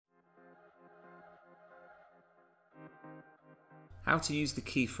How to use the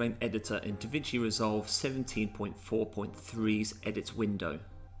keyframe editor in DaVinci Resolve 17.4.3's edit window.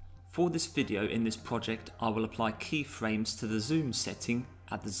 For this video in this project, I will apply keyframes to the zoom setting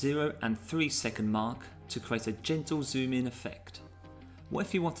at the 0 and 3 second mark to create a gentle zoom in effect. What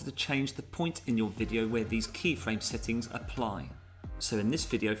if you wanted to change the point in your video where these keyframe settings apply? So in this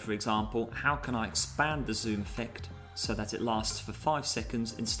video, for example, how can I expand the zoom effect so that it lasts for 5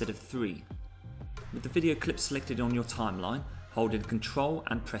 seconds instead of 3? With the video clip selected on your timeline, hold in Ctrl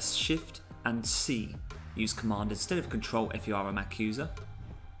and press Shift and C. Use Command instead of Control if you are a Mac user.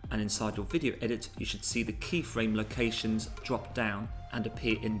 And inside your video edit, you should see the Keyframe Locations drop down and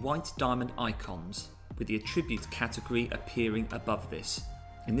appear in white diamond icons, with the attribute category appearing above this.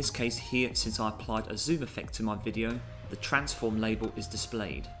 In this case here, since I applied a zoom effect to my video, the transform label is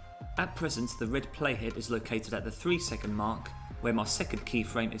displayed. At present, the red playhead is located at the 3 second mark, where my second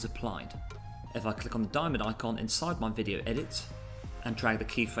keyframe is applied. If I click on the diamond icon inside my video edit and drag the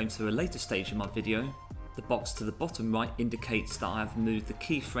keyframe to a later stage in my video, the box to the bottom right indicates that I have moved the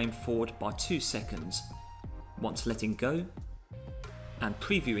keyframe forward by 2 seconds. Once letting go and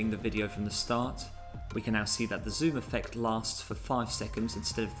previewing the video from the start, we can now see that the zoom effect lasts for 5 seconds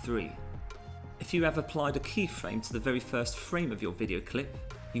instead of 3. If you have applied a keyframe to the very first frame of your video clip,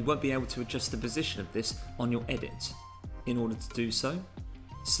 you won't be able to adjust the position of this on your edit. In order to do so,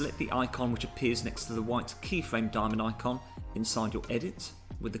 select the icon which appears next to the white keyframe diamond icon inside your edit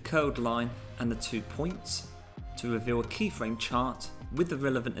with the curled line and the 2 points to reveal a keyframe chart with the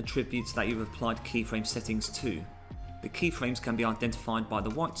relevant attributes that you've applied keyframe settings to. The keyframes can be identified by the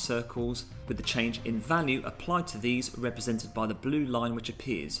white circles with the change in value applied to these represented by the blue line which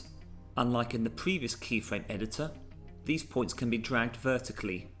appears. Unlike in the previous keyframe editor, these points can be dragged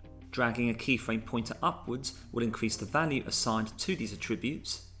vertically. Dragging a keyframe pointer upwards will increase the value assigned to these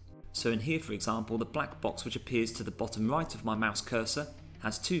attributes. So in here, for example, the black box which appears to the bottom right of my mouse cursor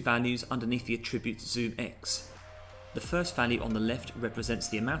has 2 values underneath the attribute zoom X. The first value on the left represents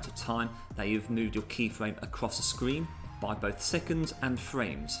the amount of time that you've moved your keyframe across a screen by both seconds and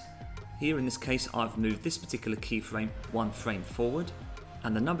frames. Here in this case, I've moved this particular keyframe 1 frame forward,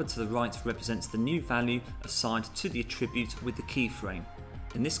 and the number to the right represents the new value assigned to the attribute with the keyframe.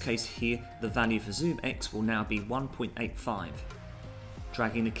 In this case here, the value for zoom X will now be 1.85.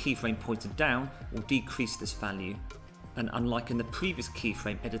 Dragging the keyframe pointer down will decrease this value, and unlike in the previous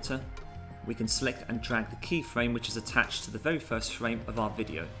keyframe editor, we can select and drag the keyframe which is attached to the very first frame of our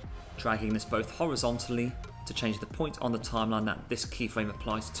video, dragging this both horizontally to change the point on the timeline that this keyframe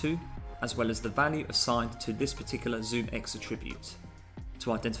applies to, as well as the value assigned to this particular zoom X attribute.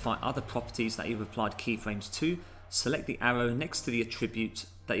 To identify other properties that you've applied keyframes to, select the arrow next to the attribute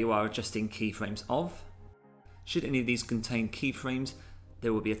that you are adjusting keyframes of. Should any of these contain keyframes,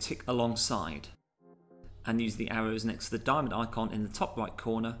 there will be a tick alongside. And use the arrows next to the diamond icon in the top right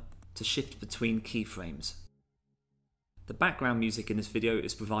corner to shift between keyframes. The background music in this video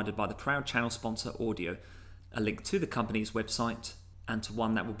is provided by the proud channel sponsor AUDIIO. A link to the company's website and to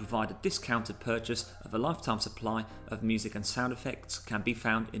one that will provide a discounted purchase of a lifetime supply of music and sound effects can be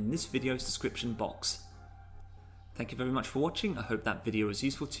found in this video's description box. Thank you very much for watching. I hope that video was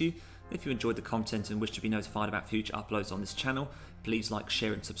useful to you. If you enjoyed the content and wish to be notified about future uploads on this channel, please like,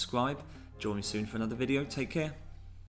 share and subscribe. Join me soon for another video. Take care.